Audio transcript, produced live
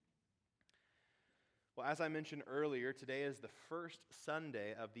Well, as I mentioned earlier, today is the first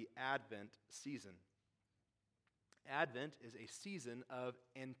Sunday of the Advent season. Advent is a season of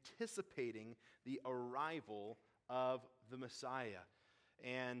anticipating the arrival of the Messiah.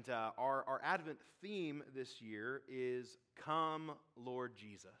 And our Advent theme this year is Come, Lord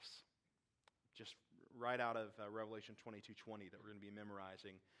Jesus. Just right out of Revelation 22:20 that we're going to be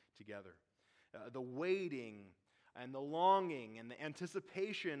memorizing together. The waiting and the longing and the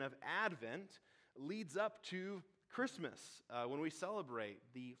anticipation of Advent leads up to Christmas, when we celebrate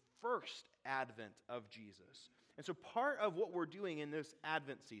the first Advent of Jesus. And so part of what we're doing in this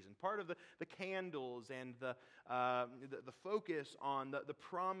Advent season, part of the candles and the focus on the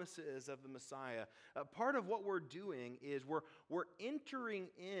promises of the Messiah, part of what we're doing is we're entering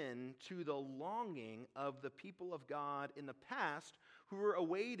into the longing of the people of God in the past who were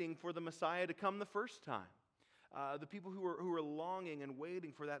awaiting for the Messiah to come the first time. The people who were longing and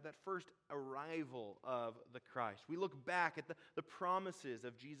waiting for that first arrival of the Christ. We look back at the promises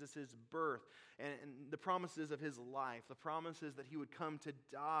of Jesus' birth and the promises of his life, the promises that he would come to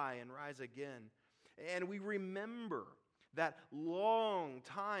die and rise again. And we remember that long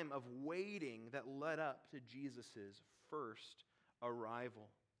time of waiting that led up to Jesus' first arrival.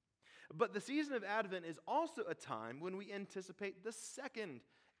 But the season of Advent is also a time when we anticipate the second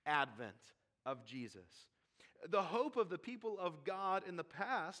Advent of Jesus. The hope of the people of God in the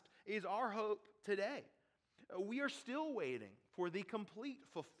past is our hope today. We are still waiting for the complete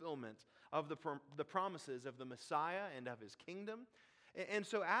fulfillment of the promises of the Messiah and of his kingdom. And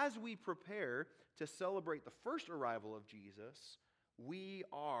so as we prepare to celebrate the first arrival of Jesus, we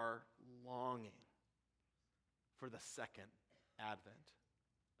are longing for the second Advent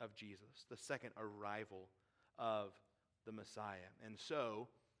of Jesus, the second arrival of the Messiah. And so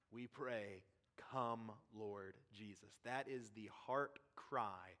we pray, Come, Lord Jesus. That is the heart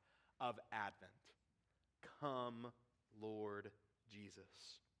cry of Advent. Come, Lord Jesus.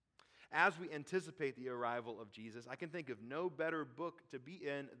 As we anticipate the arrival of Jesus, I can think of no better book to be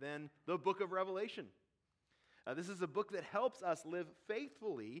in than the book of Revelation. This is a book that helps us live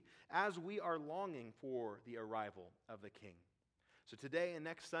faithfully as we are longing for the arrival of the King. So today and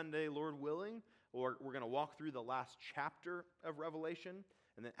next Sunday, Lord willing, we're going to walk through the last chapter of Revelation.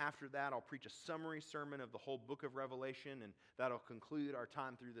 And then after that, I'll preach a summary sermon of the whole book of Revelation, and that'll conclude our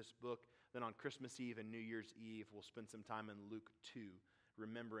time through this book. Then on Christmas Eve and New Year's Eve, we'll spend some time in Luke 2,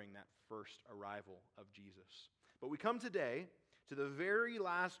 remembering that first arrival of Jesus. But we come today to the very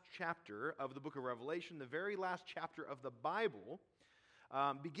last chapter of the book of Revelation, the very last chapter of the Bible.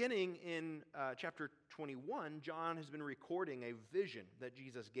 Beginning in chapter 21, John has been recording a vision that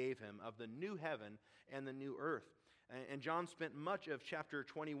Jesus gave him of the new heaven and the new earth. And John spent much of chapter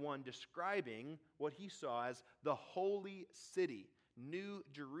 21 describing what he saw as the holy city, New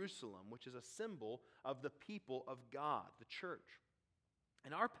Jerusalem, which is a symbol of the people of God, the church.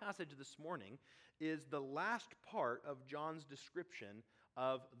 And our passage this morning is the last part of John's description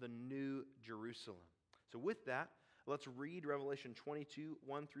of the New Jerusalem. So with that, let's read Revelation 22,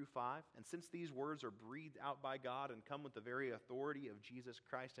 1 through 5. And since these words are breathed out by God and come with the very authority of Jesus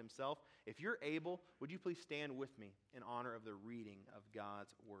Christ himself, if you're able, would you please stand with me in honor of the reading of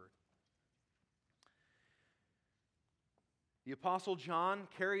God's word? The Apostle John,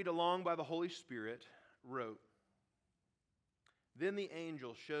 carried along by the Holy Spirit, wrote, Then the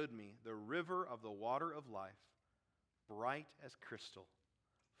angel showed me the river of the water of life, bright as crystal,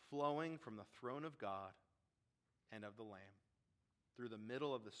 flowing from the throne of God and of the Lamb, through the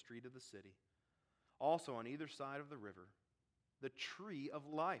middle of the street of the city. Also on either side of the river, the tree of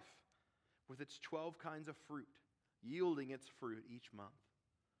life, with its 12 kinds of fruit, yielding its fruit each month.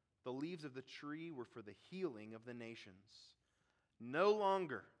 The leaves of the tree were for the healing of the nations. No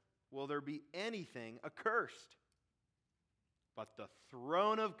longer will there be anything accursed, but the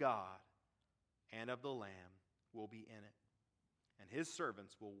throne of God and of the Lamb will be in it, and his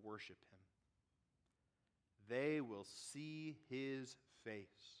servants will worship him. They will see his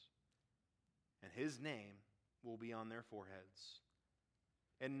face, and his name will be on their foreheads.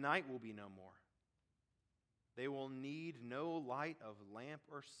 And night will be no more. They will need no light of lamp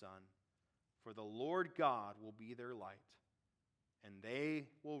or sun, for the Lord God will be their light, and they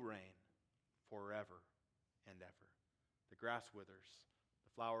will reign forever and ever. The grass withers,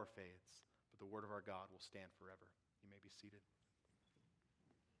 the flower fades, but the word of our God will stand forever. You may be seated.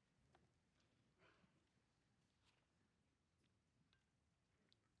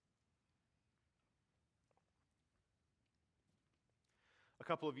 A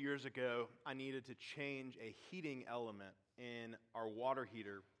couple of years ago, I needed to change a heating element in our water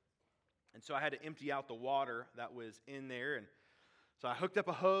heater. And so I had to empty out the water that was in there. And so I hooked up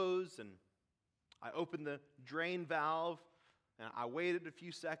a hose and I opened the drain valve, and I waited a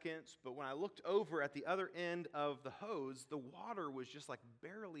few seconds, but when I looked over at the other end of the hose, the water was just like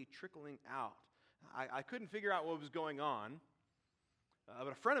barely trickling out. I couldn't figure out what was going on,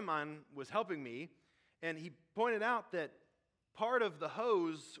 but a friend of mine was helping me, and he pointed out that part of the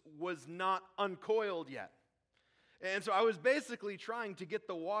hose was not uncoiled yet. And so I was basically trying to get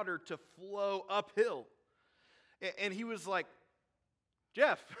the water to flow uphill. And he was like,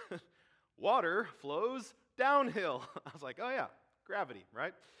 Jeff, water flows downhill. I was like, oh yeah, gravity,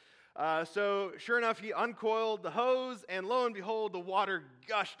 right? So sure enough, he uncoiled the hose, and lo and behold, the water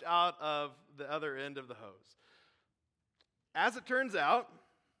gushed out of the other end of the hose. As it turns out,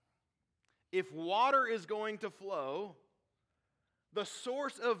 if water is going to flow, the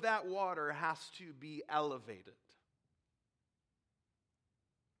source of that water has to be elevated.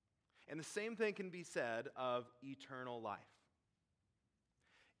 And the same thing can be said of eternal life.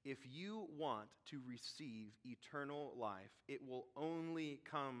 If you want to receive eternal life, it will only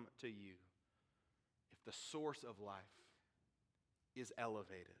come to you if the source of life is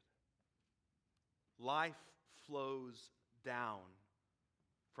elevated. Life flows down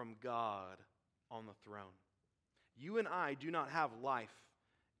from God on the throne. You and I do not have life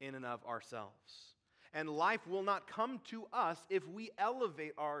in and of ourselves. And life will not come to us if we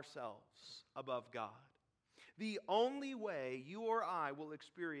elevate ourselves above God. The only way you or I will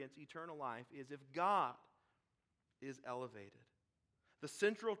experience eternal life is if God is elevated. The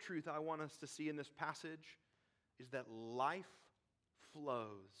central truth I want us to see in this passage is that life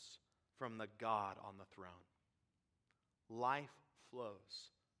flows from the God on the throne. Life flows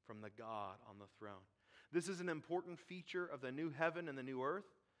from the God on the throne. This is an important feature of the new heaven and the new earth,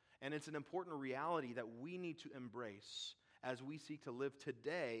 and it's an important reality that we need to embrace as we seek to live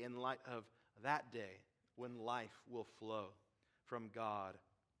today in light of that day when life will flow from God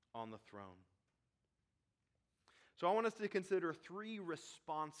on the throne. So I want us to consider three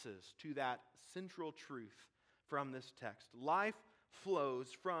responses to that central truth from this text. Life flows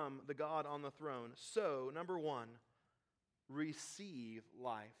from the God on the throne. So, number one, receive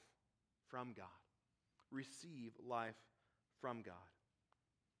life from God. Receive life from God.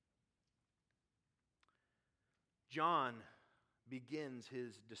 John begins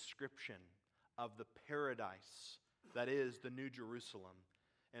his description of the paradise that is the New Jerusalem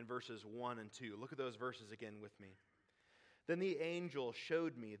in verses 1 and 2. Look at those verses again with me. Then the angel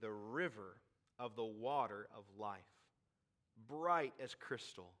showed me the river of the water of life, bright as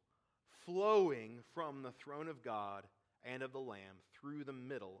crystal, flowing from the throne of God and of the Lamb through the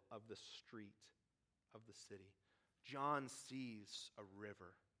middle of the street of the city. John sees a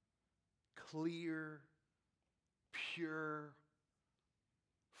river, clear, pure,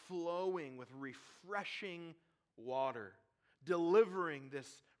 flowing with refreshing water, delivering this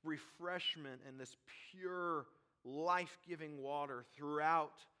refreshment and this pure, life-giving water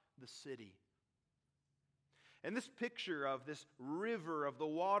throughout the city. And this picture of this river of the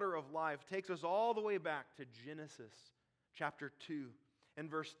water of life takes us all the way back to Genesis chapter 2 and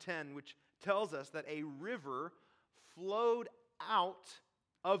verse 10, which tells us that a river flowed out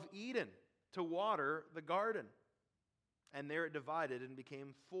of Eden to water the garden. And there it divided and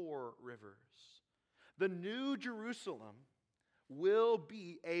became 4 rivers. The New Jerusalem will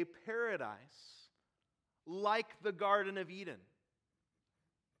be a paradise like the Garden of Eden,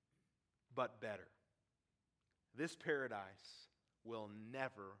 but better. This paradise will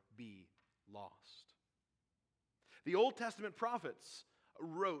never be lost. The Old Testament prophets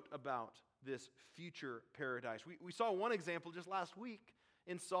wrote about this future paradise. We saw one example just last week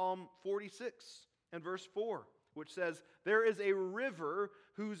in Psalm 46 and verse 4, which says, "There is a river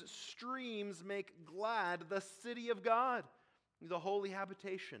whose streams make glad the city of God, the holy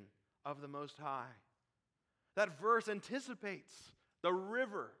habitation of the Most High." That verse anticipates the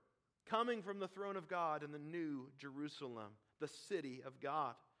river coming from the throne of God in the New Jerusalem, the city of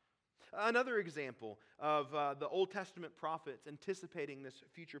God. Another example of the Old Testament prophets anticipating this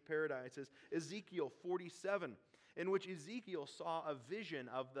future paradise is Ezekiel 47, in which Ezekiel saw a vision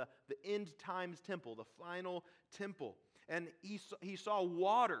of the end times temple, the final temple. And he saw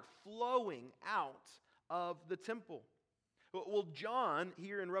water flowing out of the temple. Well, John,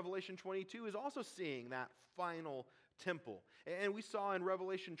 here in Revelation 22, is also seeing that final temple. And we saw in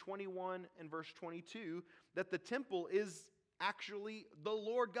Revelation 21 and verse 22 that the temple is actually the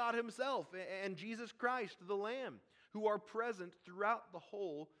Lord God himself and Jesus Christ, the Lamb, who are present throughout the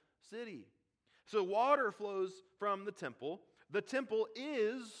whole city. So water flows from the temple. The temple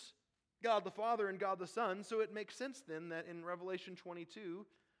is God the Father and God the Son, so it makes sense then that in Revelation 22,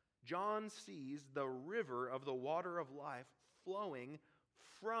 John sees the river of the water of life flowing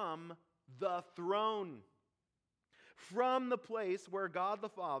from the throne. From the place where God the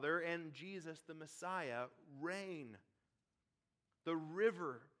Father and Jesus the Messiah reign. The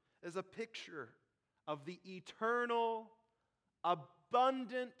river is a picture of the eternal,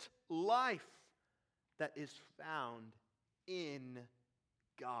 abundant life that is found in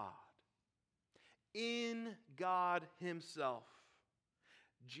God. In God Himself.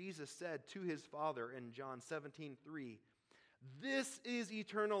 Jesus said to His Father in John 17:3, "This is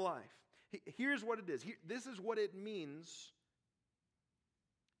eternal life." Here's what it is. This is what it means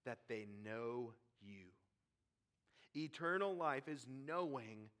that they know you. Eternal life is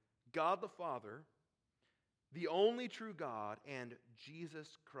knowing God the Father, the only true God, and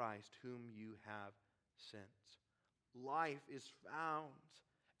Jesus Christ, whom you have sent. Life is found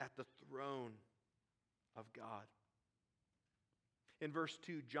at the throne of God. In verse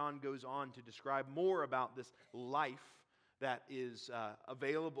 2, John goes on to describe more about this life that is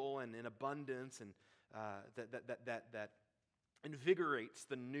available and in abundance, and that invigorates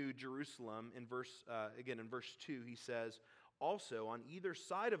the new Jerusalem. In verse 2, he says, "Also on either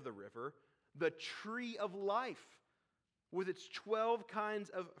side of the river, the tree of life, with its 12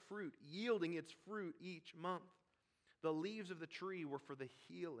 kinds of fruit, yielding its fruit each month. The leaves of the tree were for the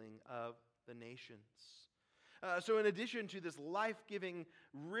healing of the nations." So in addition to this life-giving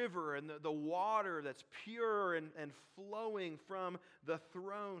river and the water that's pure and flowing from the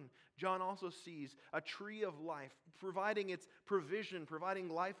throne, John also sees a tree of life, providing its provision, providing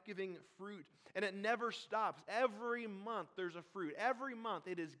life-giving fruit. And it never stops. Every month there's a fruit. Every month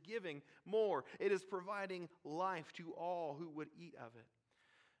it is giving more. It is providing life to all who would eat of it.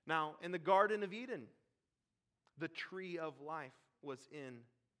 Now, in the Garden of Eden, the tree of life was in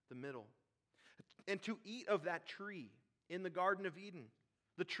the middle. And to eat of that tree in the Garden of Eden,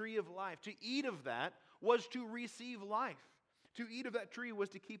 the tree of life, to eat of that was to receive life. To eat of that tree was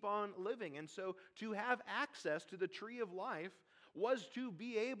to keep on living. And so to have access to the tree of life was to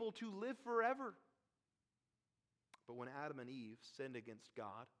be able to live forever. But when Adam and Eve sinned against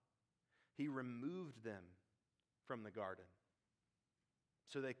God, He removed them from the garden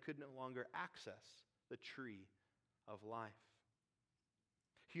so they could no longer access the tree of life.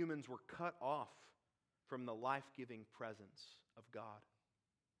 Humans were cut off from the life-giving presence of God.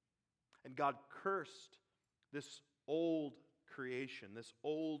 And God cursed this old creation, this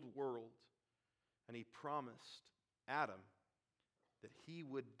old world, and He promised Adam that he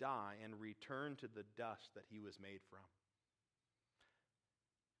would die and return to the dust that he was made from.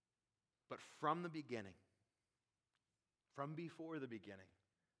 But from the beginning, from before the beginning,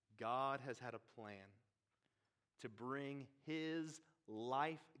 God has had a plan to bring His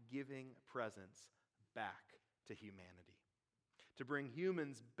life-giving presence back to humanity, to bring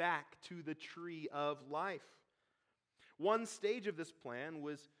humans back to the tree of life. One stage of this plan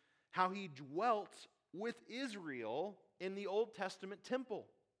was how He dwelt with Israel in the Old Testament temple.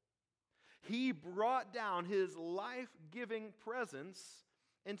 He brought down His life-giving presence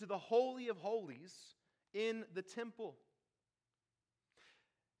into the Holy of Holies in the temple.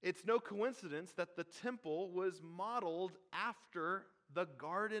 It's no coincidence that the temple was modeled after the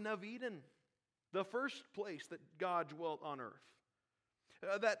Garden of Eden, the first place that God dwelt on earth.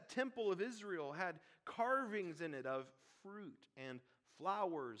 That temple of Israel had carvings in it of fruit and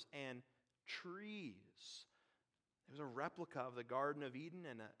flowers and trees. It was a replica of the Garden of Eden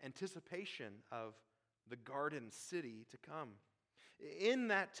and an anticipation of the garden city to come. In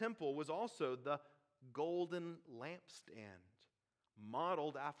that temple was also the golden lampstand,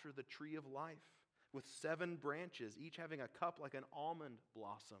 modeled after the tree of life, with 7 branches, each having a cup like an almond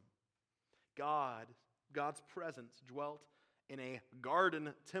blossom. God's presence dwelt in a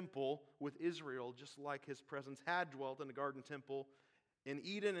garden temple with Israel, just like His presence had dwelt in a garden temple in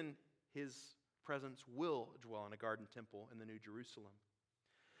Eden, and His presence will dwell in a garden temple in the New Jerusalem.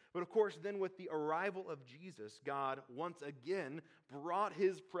 But of course, then with the arrival of Jesus, God once again brought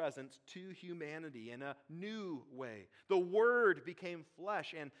His presence to humanity in a new way. The Word became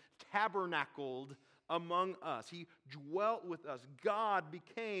flesh and tabernacled among us. He dwelt with us. God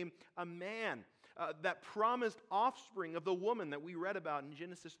became a man. That promised offspring of the woman that we read about in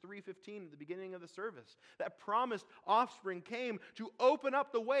Genesis 3:15 at the beginning of the service. That promised offspring came to open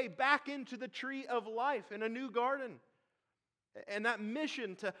up the way back into the tree of life in a new garden. And that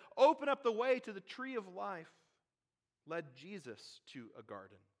mission to open up the way to the tree of life led Jesus to a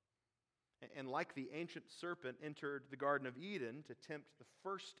garden. And like the ancient serpent entered the Garden of Eden to tempt the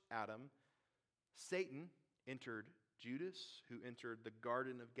first Adam, Satan entered Judas, who entered the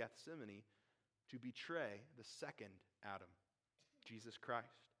Garden of Gethsemane to betray the second Adam, Jesus Christ.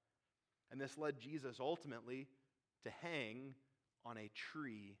 And this led Jesus ultimately to hang on a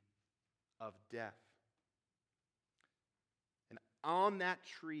tree of death. And on that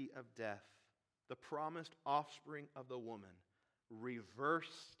tree of death, the promised offspring of the woman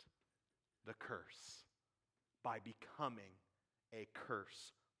reversed the curse by becoming a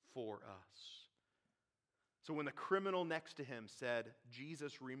curse for us. So when the criminal next to him said,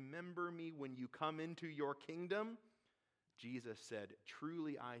 "Jesus, remember me when you come into your kingdom," Jesus said,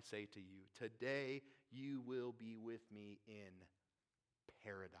 "Truly I say to you, today you will be with me in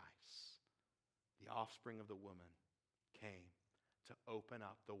paradise." The offspring of the woman came to open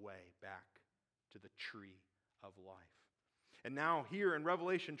up the way back to the tree of life. And now here in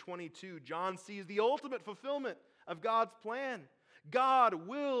Revelation 22, John sees the ultimate fulfillment of God's plan. God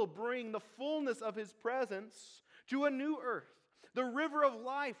will bring the fullness of His presence to a new earth. The river of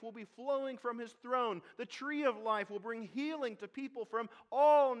life will be flowing from His throne. The tree of life will bring healing to people from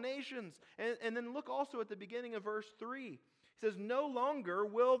all nations. And then look also at the beginning of verse 3. He says, "No longer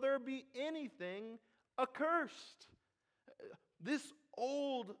will there be anything accursed." This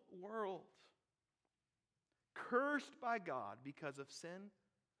old world, cursed by God because of sin,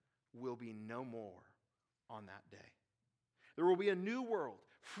 will be no more on that day. There will be a new world,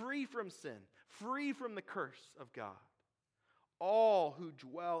 free from sin, free from the curse of God. All who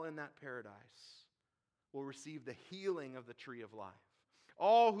dwell in that paradise will receive the healing of the tree of life.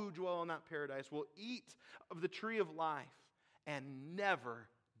 All who dwell in that paradise will eat of the tree of life and never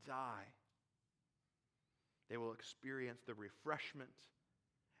die. They will experience the refreshment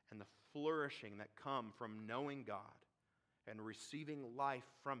and the flourishing that come from knowing God and receiving life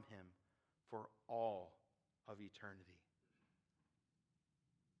from Him for all of eternity.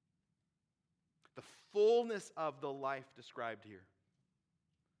 The fullness of the life described here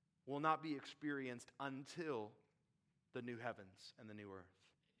will not be experienced until the new heavens and the new earth.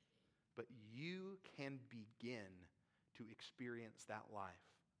 But you can begin to experience that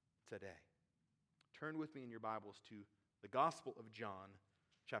life today. Turn with me in your Bibles to the Gospel of John,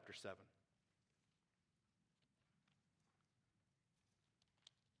 chapter 7.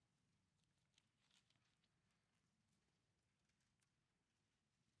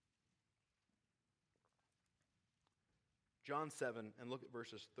 John 7, and look at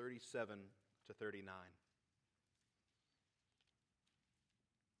verses 37 to 39.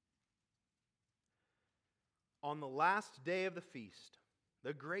 On the last day of the feast,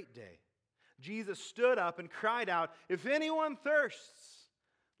 the great day, Jesus stood up and cried out, "If anyone thirsts,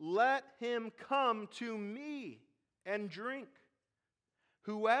 let him come to me and drink.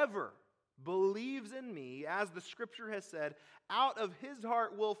 Whoever believes in me, as the Scripture has said, out of his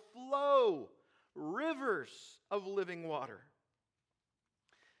heart will flow rivers of living water."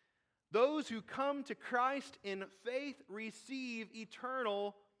 Those who come to Christ in faith receive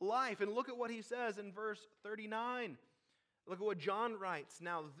eternal life. And look at what he says in verse 39. Look at what John writes.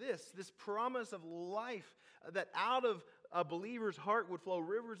 Now this promise of life, that out of a believer's heart would flow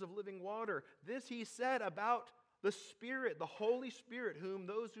rivers of living water, this he said about the Spirit, the Holy Spirit, whom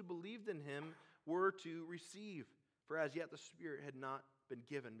those who believed in him were to receive. For as yet the Spirit had not been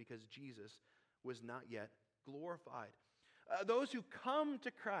given because Jesus was not yet glorified. Those who come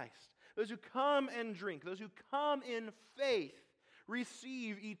to Christ, those who come and drink, those who come in faith,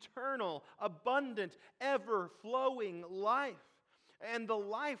 receive eternal, abundant, ever-flowing life. And the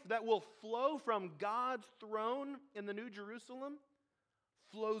life that will flow from God's throne in the New Jerusalem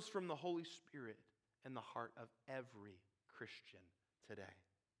flows from the Holy Spirit in the heart of every Christian today.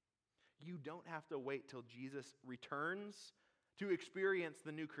 You don't have to wait till Jesus returns to experience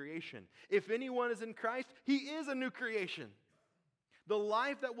the new creation. If anyone is in Christ, he is a new creation. The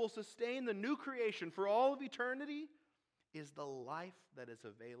life that will sustain the new creation for all of eternity is the life that is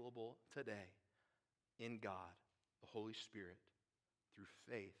available today in God, the Holy Spirit, through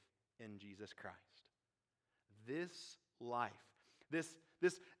faith in Jesus Christ. This life, this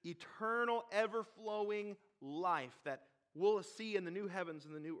eternal, ever-flowing life that we'll see in the new heavens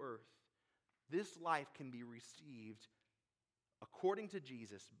and the new earth, this life can be received according to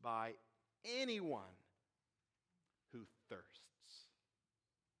Jesus by anyone who thirsts.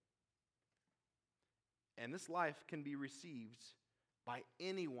 And this life can be received by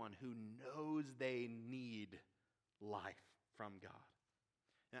anyone who knows they need life from God.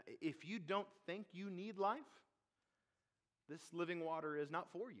 Now, if you don't think you need life, this living water is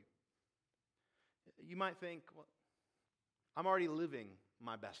not for you. You might think, well, I'm already living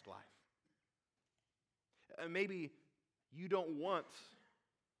my best life. Maybe you don't want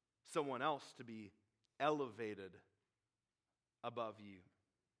someone else to be elevated above you.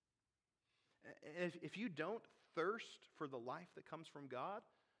 If you don't thirst for the life that comes from God,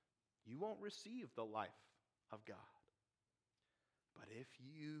 you won't receive the life of God. But if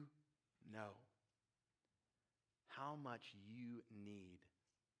you know how much you need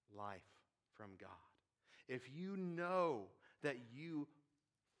life from God, if you know that you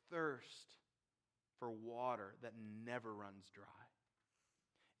thirst for water that never runs dry,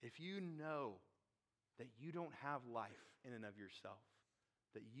 if you know that you don't have life in and of yourself,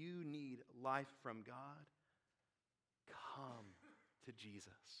 that you need life from God, come to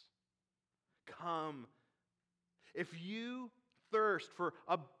Jesus. Come. If you thirst for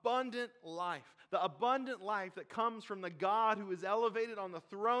abundant life, the abundant life that comes from the God who is elevated on the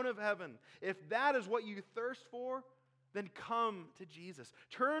throne of heaven, if that is what you thirst for, then come to Jesus.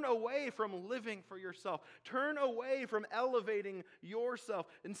 Turn away from living for yourself. Turn away from elevating yourself.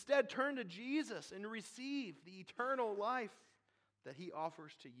 Instead, turn to Jesus and receive the eternal life that He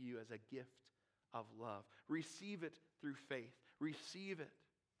offers to you as a gift of love. Receive it through faith. Receive it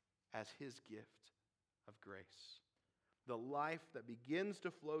as His gift of grace. The life that begins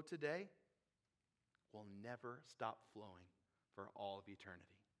to flow today will never stop flowing for all of eternity.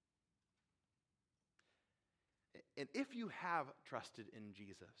 And if you have trusted in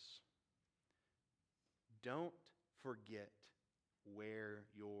Jesus, don't forget where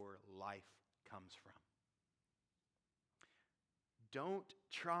your life comes from. Don't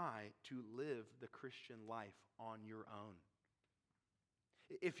try to live the Christian life on your own.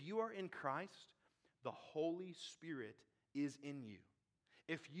 If you are in Christ, the Holy Spirit is in you.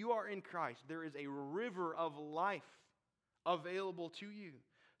 If you are in Christ, there is a river of life available to you.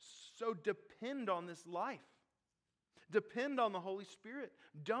 So depend on this life. Depend on the Holy Spirit.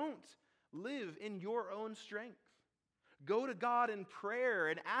 Don't live in your own strength. Go to God in prayer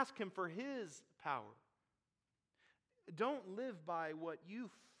and ask Him for His power. Don't live by what you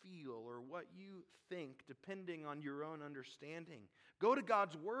feel or what you think, depending on your own understanding. Go to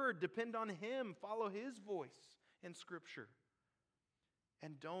God's Word. Depend on Him. Follow His voice in Scripture.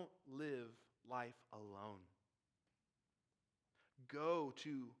 And don't live life alone. Go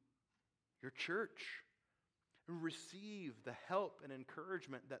to your church. Receive the help and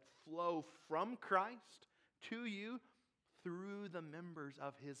encouragement that flow from Christ to you through the members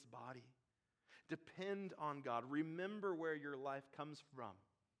of His body. Depend on God. Remember where your life comes from.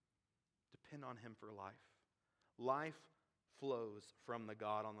 Depend on Him for life. Life flows from the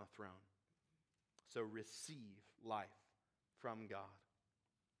God on the throne. So receive life from God.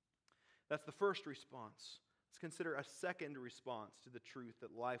 That's the first response. Let's consider a second response to the truth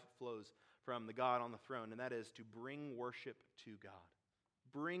that life flows from the God on the throne, and that is to bring worship to God.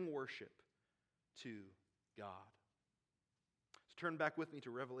 Bring worship to God. Let's turn back with me to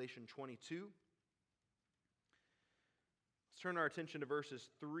Revelation 22. Let's turn our attention to verses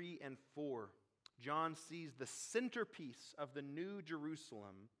 3 and 4. John sees the centerpiece of the New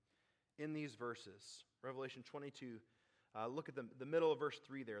Jerusalem in these verses. Revelation 22, look at the middle of verse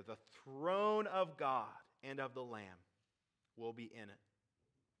 3 there. The throne of God and of the Lamb will be in it,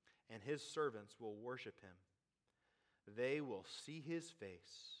 and His servants will worship Him. They will see His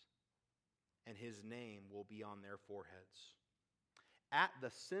face, and His name will be on their foreheads. At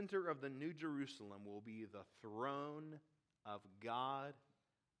the center of the New Jerusalem will be the throne of God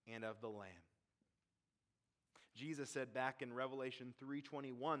and of the Lamb. Jesus said back in Revelation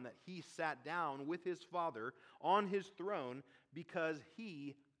 3:21 that He sat down with His Father on His throne because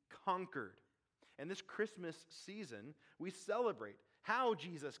He conquered. And this Christmas season, we celebrate how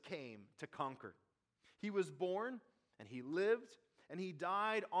Jesus came to conquer. He was born, and He lived, and He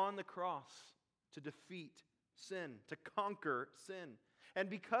died on the cross to defeat sin, to conquer sin. And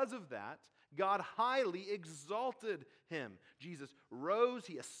because of that, God highly exalted Him. Jesus rose,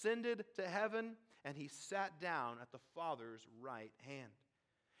 He ascended to heaven, and He sat down at the Father's right hand.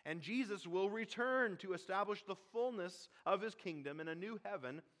 And Jesus will return to establish the fullness of His kingdom in a new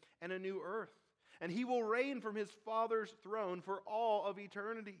heaven and a new earth. And He will reign from His Father's throne for all of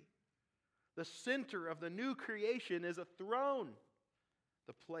eternity. The center of the new creation is a throne,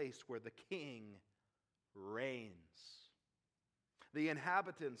 the place where the King reigns. The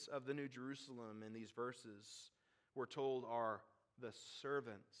inhabitants of the New Jerusalem in these verses, we're told, are the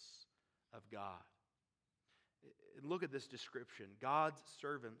servants of God. And look at this description. God's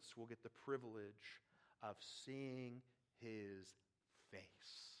servants will get the privilege of seeing His face.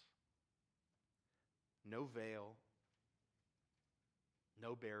 No veil,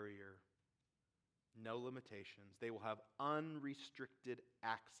 no barrier, no limitations. They will have unrestricted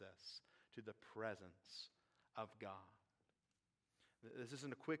access to the presence of God. This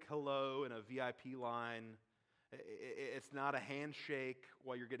isn't a quick hello in a VIP line. It's not a handshake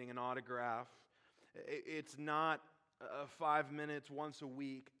while you're getting an autograph. It's not 5 minutes once a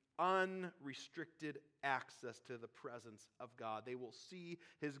week. unrestricted access to the presence of God. They will see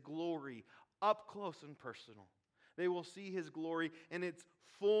His glory up close and personal. They will see His glory in its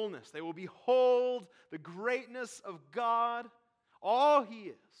fullness. They will behold the greatness of God, all He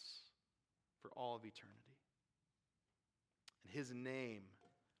is, for all of eternity. And His name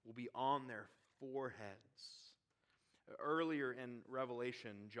will be on their foreheads. Earlier in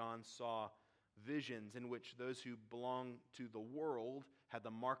Revelation, John saw visions in which those who belong to the world had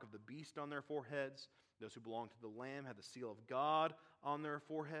the mark of the beast on their foreheads. Those who belong to the Lamb had the seal of God on their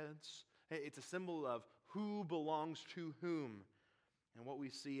foreheads. It's a symbol of who belongs to whom. And what we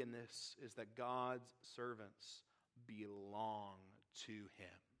see in this is that God's servants belong to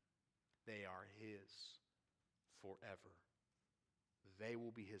Him. They are His forever. They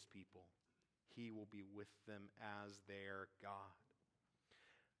will be His people. He will be with them as their God.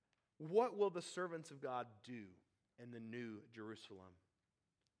 What will the servants of God do in the New Jerusalem?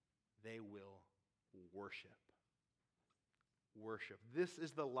 They will worship. Worship. This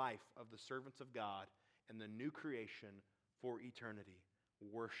is the life of the servants of God in the new creation for eternity.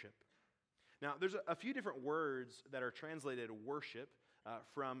 Worship. Now, there's a few different words that are translated worship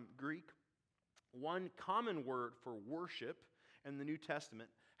from Greek. One common word for worship in the New Testament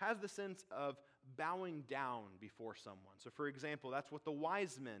has the sense of bowing down before someone. So, for example, that's what the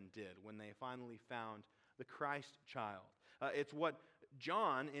wise men did when they finally found the Christ child. It's what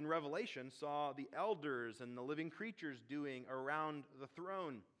John in Revelation saw the elders and the living creatures doing around the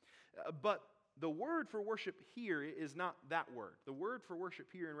throne. But the word for worship here is not that word. The word for worship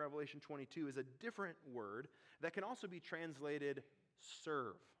here in Revelation 22 is a different word that can also be translated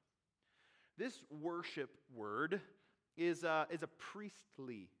serve. This worship word is a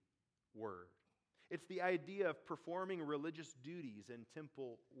priestly word. It's the idea of performing religious duties in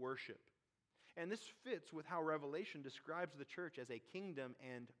temple worship. And this fits with how Revelation describes the church as a kingdom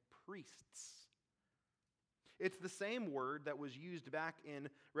and priests. It's the same word that was used back in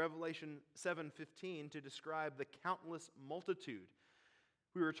Revelation 7:15 to describe the countless multitude.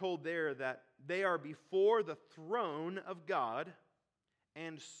 We were told there that they are before the throne of God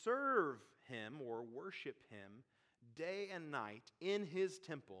and serve Him or worship Him day and night in His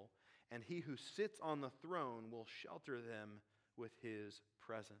temple, and He who sits on the throne will shelter them with His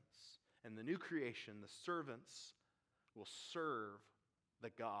presence. In the new creation, the servants will serve the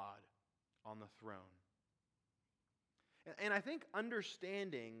God on the throne. And I think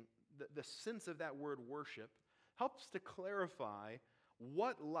understanding the sense of that word worship helps to clarify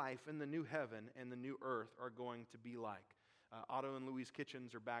what life in the new heaven and the new earth are going to be like. Otto and Louise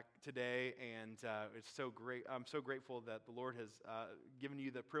Kitchens are back today, and it's so great. I'm so grateful that the Lord has given you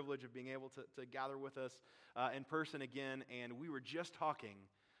the privilege of being able to gather with us in person again. And we were just talking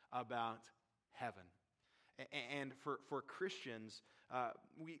about heaven. And for Christians,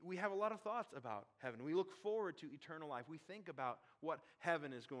 we have a lot of thoughts about heaven. We look forward to eternal life. We think about what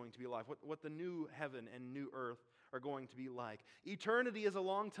heaven is going to be like, what the new heaven and new earth are going to be like. Eternity is a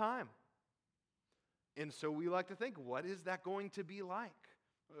long time. And so we like to think, what is that going to be like?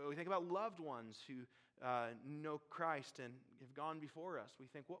 We think about loved ones who know Christ and have gone before us. We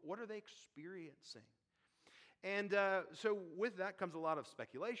think, what are they experiencing? And so with that comes a lot of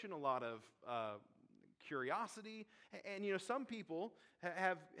speculation, a lot of curiosity. And, some people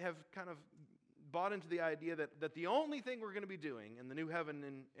have kind of bought into the idea that the only thing we're going to be doing in the new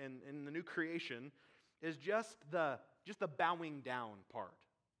heaven and in the new creation is just the bowing down part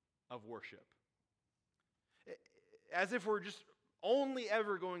of worship. As if we're just only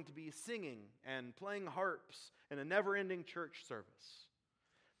ever going to be singing and playing harps in a never-ending church service.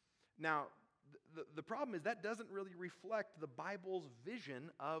 Now, the problem is that doesn't really reflect the Bible's vision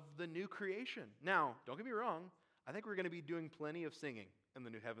of the new creation. Now, don't get me wrong, I think we're going to be doing plenty of singing in the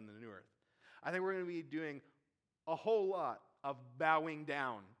new heaven and the new earth. I think we're going to be doing a whole lot of bowing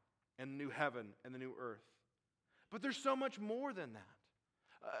down in the new heaven and the new earth. But there's so much more than that.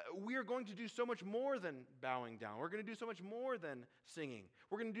 We are going to do so much more than bowing down. We're going to do so much more than singing.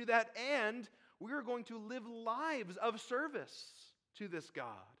 We're going to do that, and we are going to live lives of service to this God.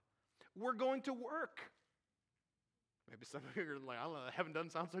 We're going to work. Maybe some of you are like, I don't know, heaven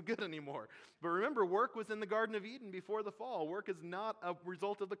doesn't sound so good anymore. But remember, work was in the Garden of Eden before the fall. Work is not a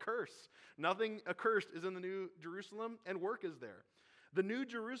result of the curse. Nothing accursed is in the New Jerusalem, and work is there. The New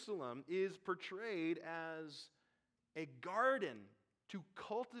Jerusalem is portrayed as a garden to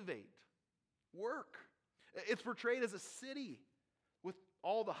cultivate work. It's portrayed as a city with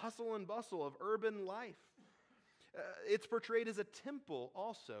all the hustle and bustle of urban life. It's portrayed as a temple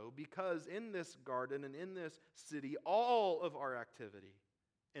also because in this garden and in this city, all of our activity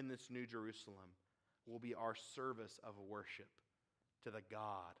in this New Jerusalem will be our service of worship to the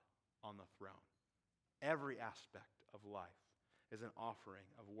God on the throne. Every aspect of life is an offering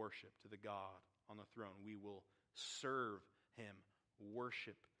of worship to the God on the throne. We will serve Him,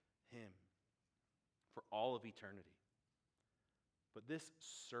 worship Him for all of eternity. But this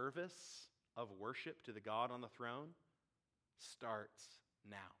service of worship to the God on the throne starts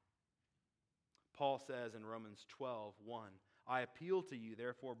now. Paul says in Romans 12:1, I appeal to you,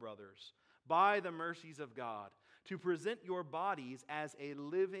 therefore, brothers, by the mercies of God, to present your bodies as a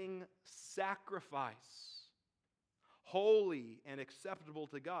living sacrifice, holy and acceptable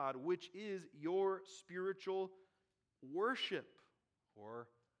to God, which is your spiritual worship or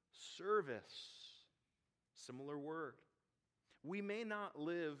service. Similar word. We may not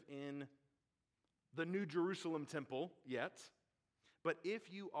live in the New Jerusalem temple yet, but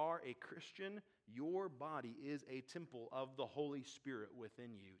if you are a Christian, your body is a temple of the Holy Spirit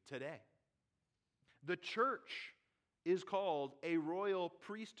within you today. The church is called a royal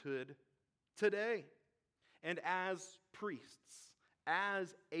priesthood today. And as priests,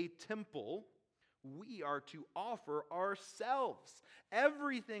 as a temple, we are to offer ourselves.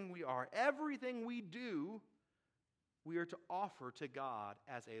 Everything we are, everything we do, we are to offer to God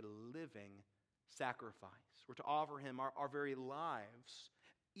as a living sacrifice. We're to offer Him our very lives,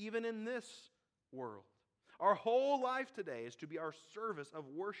 even in this world. Our whole life today is to be our service of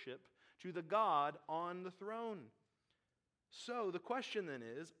worship to the God on the throne. So the question then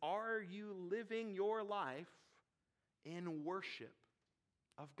is, are you living your life in worship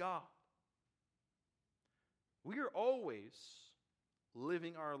of God? We are always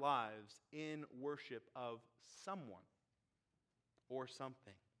living our lives in worship of someone or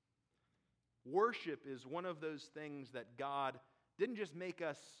something. Worship is one of those things that God didn't just make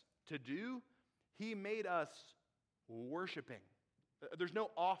us to do, He made us worshiping. There's no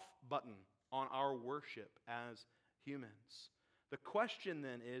off button on our worship as humans. The question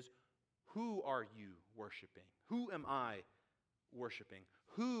then is, who are you worshiping? Who am I worshiping?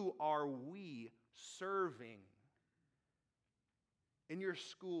 Who are we serving? In your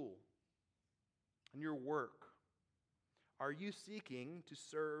school, in your work, are you seeking to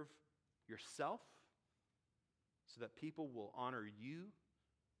serve yourself so that people will honor you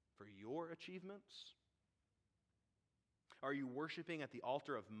for your achievements? Are you worshiping at the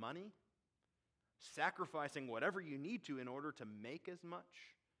altar of money, sacrificing whatever you need to in order to make as much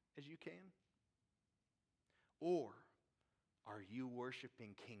as you can? Or are you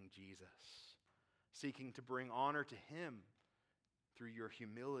worshiping King Jesus, seeking to bring honor to Him through your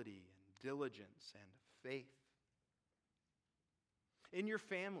humility and diligence and faith? In your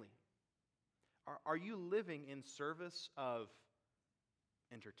family, are you living in service of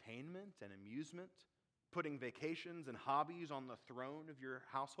entertainment and amusement, putting vacations and hobbies on the throne of your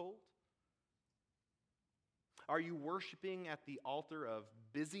household? Are you worshiping at the altar of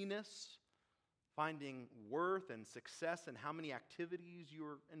busyness, finding worth and success in how many activities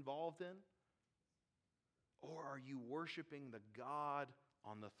you're involved in? Or are you worshiping the God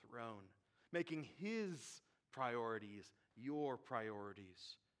on the throne, making His priorities your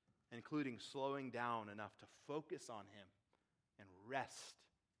priorities, including slowing down enough to focus on Him and rest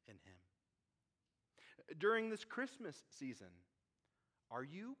in Him? During this Christmas season, are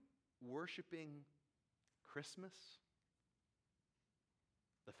you worshiping Christmas?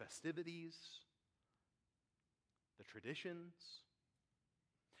 The festivities? The traditions?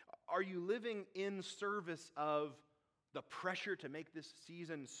 Are you living in service of the pressure to make this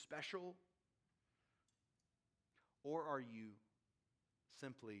season special? Or are you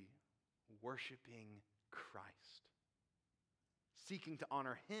simply worshiping Christ, seeking to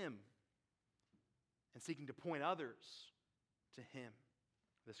honor Him and seeking to point others to Him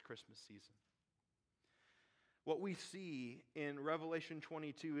this Christmas season? What we see in Revelation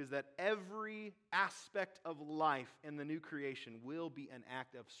 22 is that every aspect of life in the new creation will be an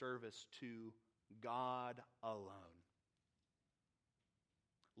act of service to God alone.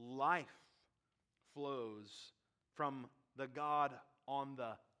 Life flows from the God on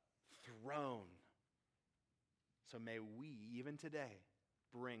the throne. So may we, even today,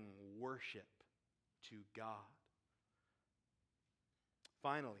 bring worship to God.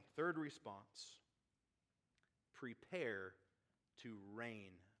 Finally, third response: prepare to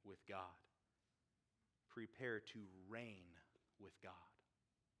reign with God. Prepare to reign with God.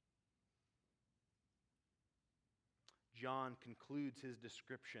 John concludes his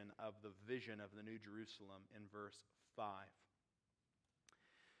description of the vision of the New Jerusalem in verse 5.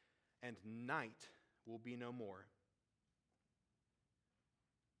 And night will be no more.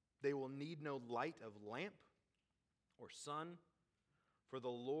 They will need no light of lamp or sun, for the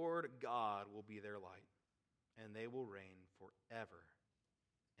Lord God will be their light, and they will reign forever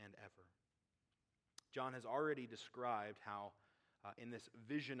and ever. John has already described how in this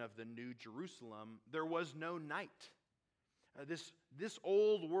vision of the New Jerusalem, there was no night. This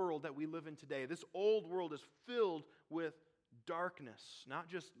old world that we live in today, this old world is filled with darkness, not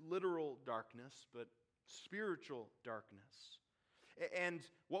just literal darkness, but spiritual darkness. And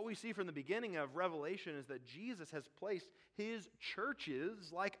what we see from the beginning of Revelation is that Jesus has placed his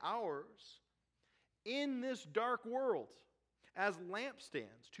churches, like ours, in this dark world as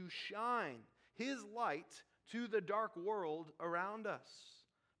lampstands to shine his light to the dark world around us.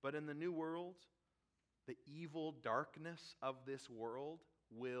 But in the new world, the evil darkness of this world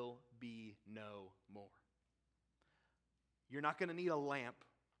will be no more. You're not going to need a lamp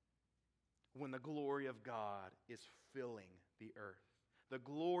when the glory of God is filling the earth. The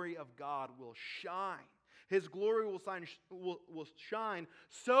glory of God will shine. His glory will shine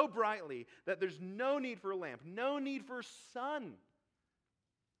so brightly that there's no need for a lamp, no need for sun.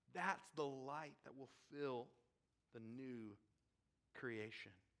 That's the light that will fill the new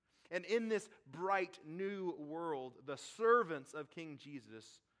creation. And in this bright new world, the servants of King Jesus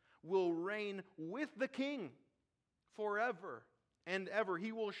will reign with the King forever and ever.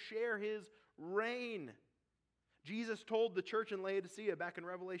 He will share his reign. Jesus told the church in Laodicea back in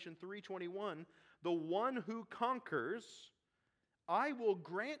Revelation 3:21, "The one who conquers, I will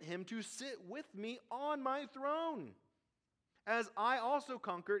grant him to sit with me on my throne, as I also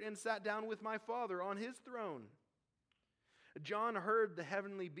conquered and sat down with my Father on his throne." John heard the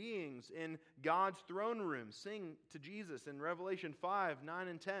heavenly beings in God's throne room sing to Jesus in Revelation 5:9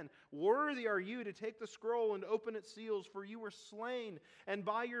 and 10. "Worthy are you to take the scroll and open its seals, for you were slain, and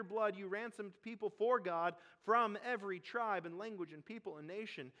by your blood you ransomed people for God from every tribe and language and people and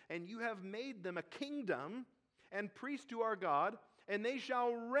nation. And you have made them a kingdom and priests to our God, and they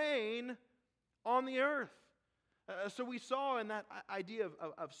shall reign on the earth." So we saw in that idea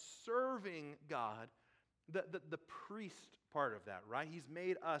of serving God, the priest part of that, right? He's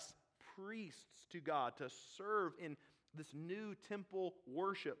made us priests to God to serve in this new temple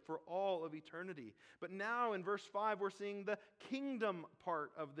worship for all of eternity. But now in verse 5, we're seeing the kingdom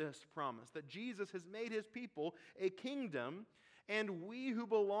part of this promise, that Jesus has made his people a kingdom, and we who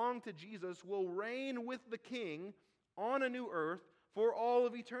belong to Jesus will reign with the King on a new earth for all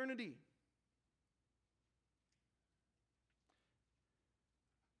of eternity.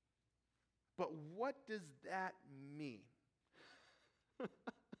 But what does that mean?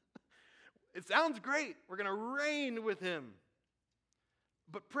 It sounds great. We're going to reign with him.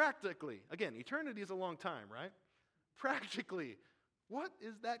 But practically, again, eternity is a long time, right? Practically, what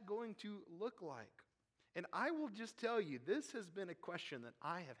is that going to look like? And I will just tell you, this has been a question that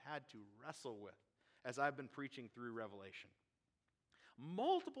I have had to wrestle with as I've been preaching through Revelation.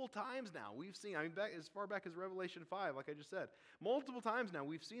 Multiple times now, we've seen, back, as far back as Revelation 5, like I just said, multiple times now,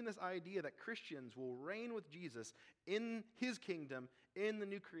 we've seen this idea that Christians will reign with Jesus in his kingdom, in the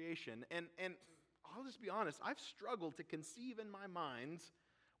new creation. And I'll just be honest, I've struggled to conceive in my mind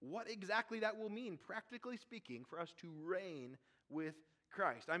what exactly that will mean, practically speaking, for us to reign with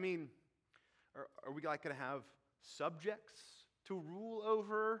Christ. I mean, are we like going to have subjects to rule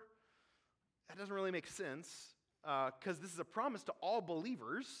over? That doesn't really make sense. Because this is a promise to all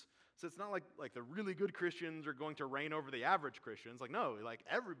believers, so it's not like the really good Christians are going to reign over the average Christians. No,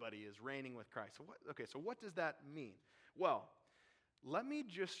 everybody is reigning with Christ. So what does that mean? Well, let me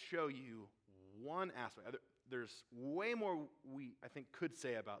just show you one aspect. There's way more I think could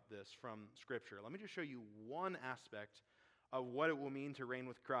say about this from Scripture. Let me just show you one aspect of what it will mean to reign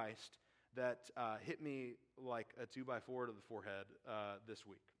with Christ that hit me like a 2x4 to the forehead this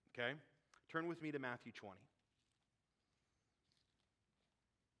week. Okay, turn with me to Matthew 20.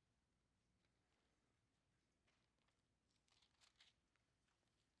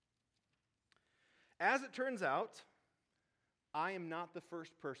 As it turns out, I am not the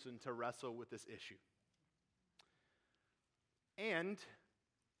first person to wrestle with this issue. And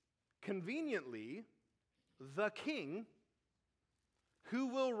conveniently, the King, who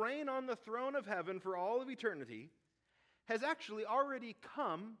will reign on the throne of heaven for all of eternity, has actually already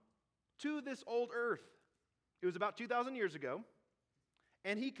come to this old earth. It was about 2,000 years ago,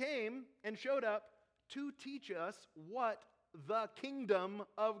 and he came and showed up to teach us what the kingdom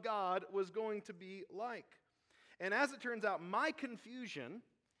of God was going to be like. And as it turns out, my confusion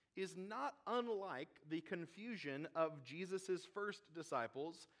is not unlike the confusion of Jesus' first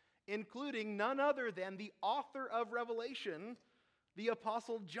disciples, including none other than the author of Revelation, the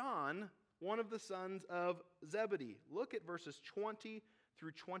Apostle John, one of the sons of Zebedee. Look at verses 20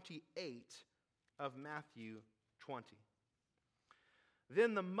 through 28 of Matthew 20.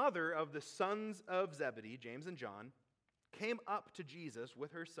 Then the mother of the sons of Zebedee, James and John, came up to Jesus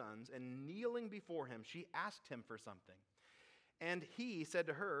with her sons, and kneeling before him, she asked him for something. And he said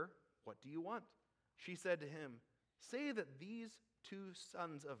to her, "What do you want?" She said to him, "Say that these 2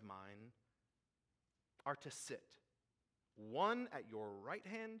 sons of mine are to sit, one at your right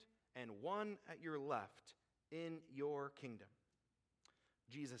hand and one at your left in your kingdom."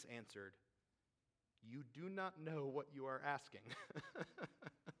 Jesus answered, "You do not know what you are asking."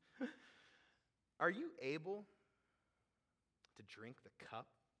 "Are you able to drink the cup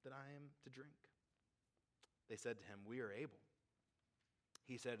that I am to drink?" They said to him, "We are able."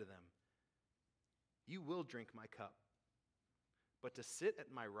 He said to them, "You will drink my cup, but to sit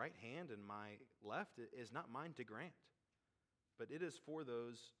at my right hand and my left is not mine to grant, but it is for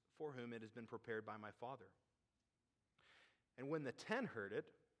those for whom it has been prepared by my Father." And when the 10 heard it,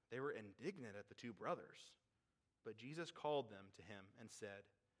 they were indignant at the 2 brothers. But Jesus called them to him and said,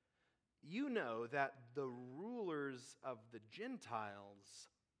 "You know that the rulers of the Gentiles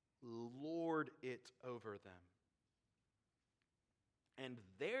lord it over them, and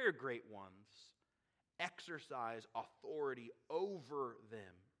their great ones exercise authority over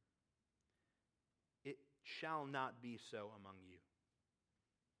them. It shall not be so among you.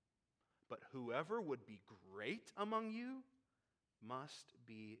 But whoever would be great among you must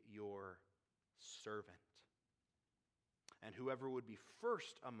be your servant. And whoever would be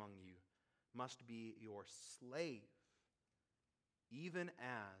first among you must be your slave, even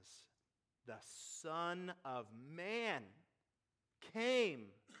as the Son of Man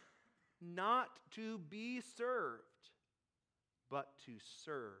came not to be served, but to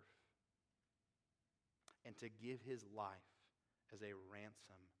serve, and to give his life as a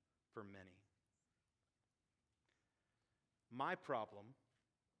ransom for many." My problem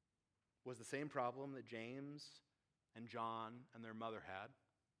was the same problem that James and John and their mother had.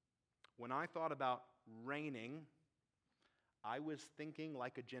 When I thought about reigning, I was thinking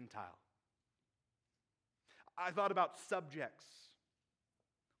like a Gentile. I thought about subjects,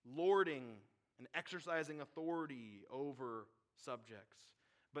 lording and exercising authority over subjects.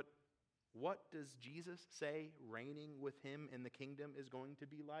 But what does Jesus say reigning with him in the kingdom is going to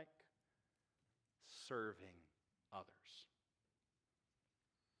be like? Serving others.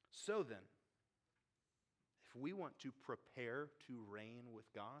 So then, if we want to prepare to reign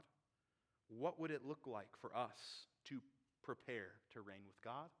with God, what would it look like for us to prepare to reign with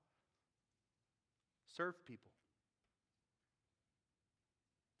God? Serve people.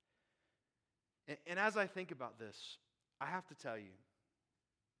 And as I think about this, I have to tell you,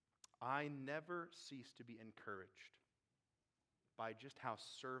 I never cease to be encouraged by just how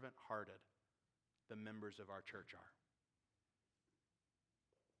servant-hearted the members of our church are.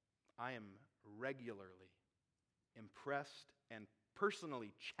 I am regularly impressed and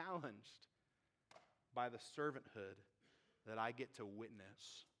personally challenged by the servanthood that I get to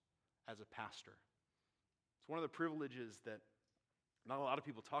witness as a pastor. It's one of the privileges that not a lot of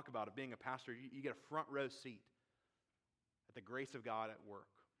people talk about of being a pastor. You get a front row seat at the grace of God at work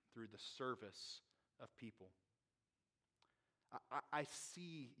through the service of people. I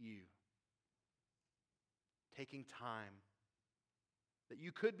see you taking time that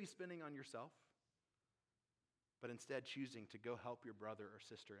you could be spending on yourself, but instead choosing to go help your brother or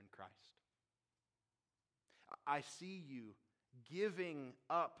sister in Christ. I see you giving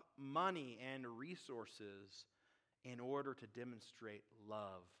up money and resources in order to demonstrate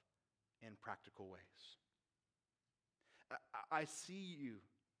love in practical ways. I see you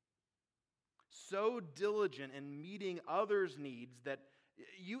so diligent in meeting others' needs that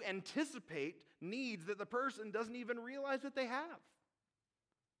you anticipate needs that the person doesn't even realize that they have.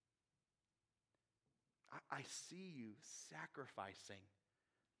 I see you sacrificing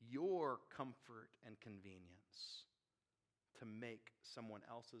your comfort and convenience to make someone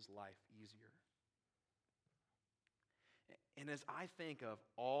else's life easier. And as I think of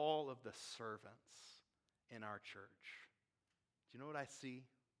all of the servants in our church, do you know what I see?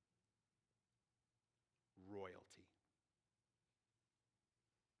 Royalty.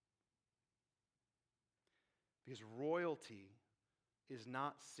 Because royalty is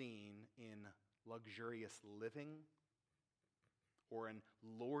not seen in luxurious living or in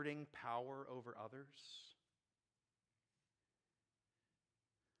lording power over others.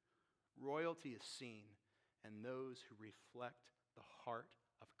 Royalty is seen in those who reflect the heart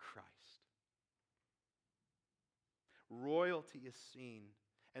of Christ. Royalty is seen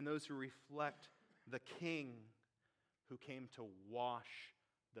in those who reflect the King who came to wash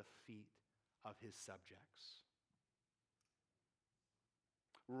the feet of his subjects.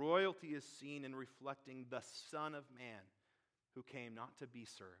 Royalty is seen in reflecting the Son of Man who came not to be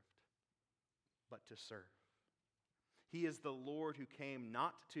served, but to serve. He is the Lord who came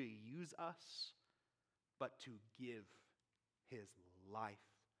not to use us, but to give his life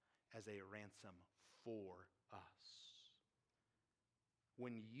as a ransom for us.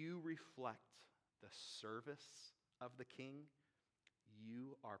 When you reflect the service of the King,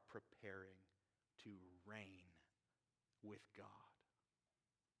 you are preparing to reign with God.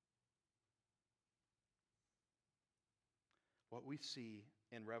 What we see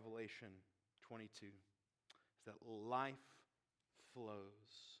in Revelation 22 is that life flows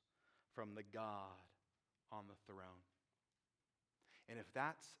from the God on the throne. And if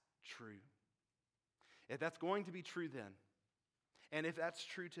that's true, if that's going to be true then, and if that's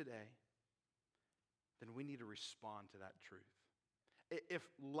true today, then we need to respond to that truth. If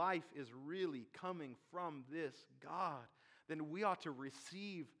life is really coming from this God, then we ought to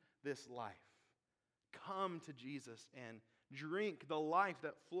receive this life. Come to Jesus and drink the life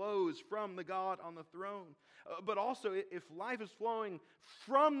that flows from the God on the throne. But also, if life is flowing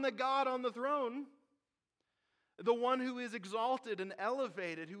from the God on the throne, the one who is exalted and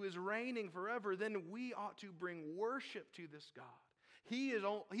elevated, who is reigning forever, then we ought to bring worship to this God. He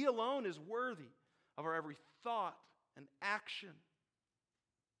alone is worthy of our every thought and action.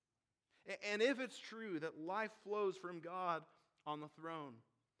 And if it's true that life flows from God on the throne,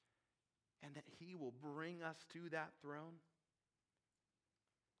 and that He will bring us to that throne,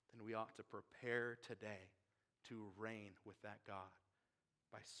 then we ought to prepare today to reign with that God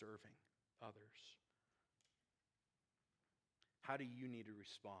by serving others. How do you need to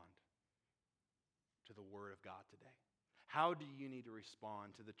respond to the Word of God today? How do you need to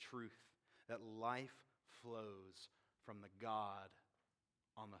respond to the truth that life flows from the God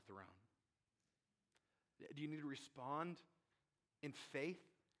on the throne? Do you need to respond in faith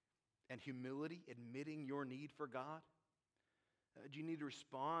and humility, admitting your need for God? Do you need to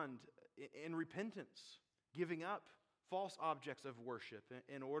respond in repentance, giving up false objects of worship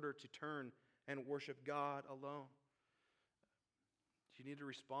in order to turn and worship God alone? Do you need to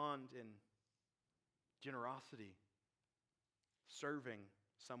respond in generosity, serving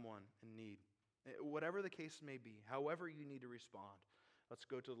someone in need? Whatever the case may be, however you need to respond, let's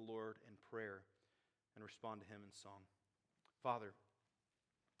go to the Lord in prayer and respond to Him in song. Father,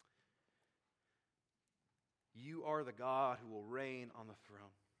 You are the God who will reign on the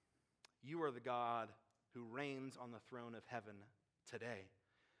throne. You are the God who reigns on the throne of heaven today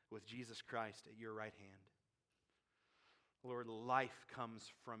with Jesus Christ at Your right hand. Lord, life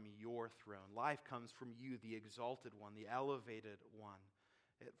comes from Your throne. Life comes from You, the exalted one, the elevated one.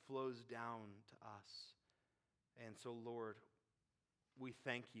 It flows down to us. And so, Lord, we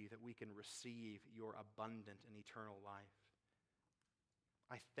thank You that we can receive Your abundant and eternal life.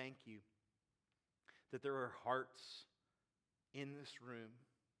 I thank You that there are hearts in this room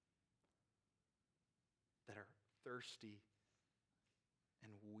that are thirsty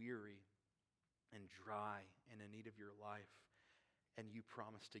and weary and dry and in need of Your life, and You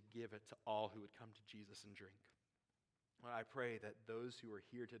promise to give it to all who would come to Jesus and drink. Lord, I pray that those who are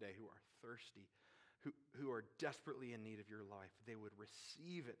here today who are thirsty, who are desperately in need of Your life, they would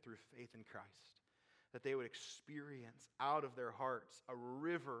receive it through faith in Christ, that they would experience out of their hearts a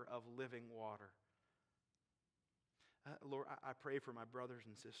river of living water. Lord, I pray for my brothers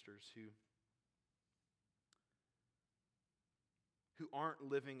and sisters who aren't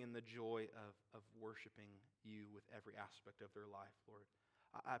living in the joy of worshiping You with every aspect of their life, Lord.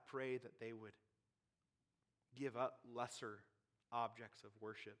 I pray that they would give up lesser objects of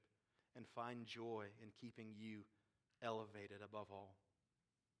worship and find joy in keeping You elevated above all.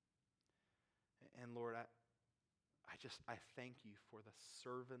 And Lord, I thank You for the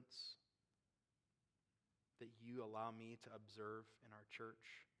servants that You allow me to observe in our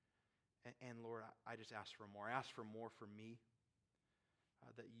church. And Lord, I just ask for more. I ask for more for me,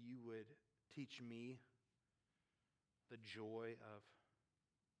 that You would teach me the joy of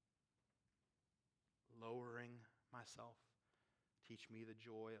lowering myself. Teach me the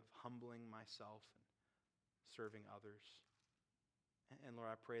joy of humbling myself and serving others. And Lord,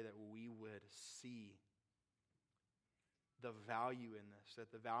 I pray that we would see the value in this,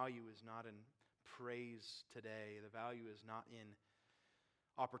 that the value is not in praise today. The value is not in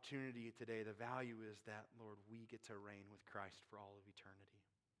opportunity today. The value is that, Lord, we get to reign with Christ for all of eternity.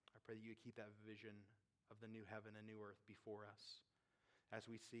 I pray that You would keep that vision of the new heaven and new earth before us as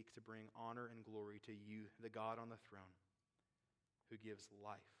we seek to bring honor and glory to You, the God on the throne, who gives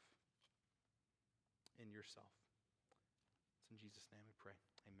life in Yourself. It's in Jesus' name we pray.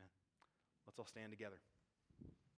 Amen. Let's all stand together.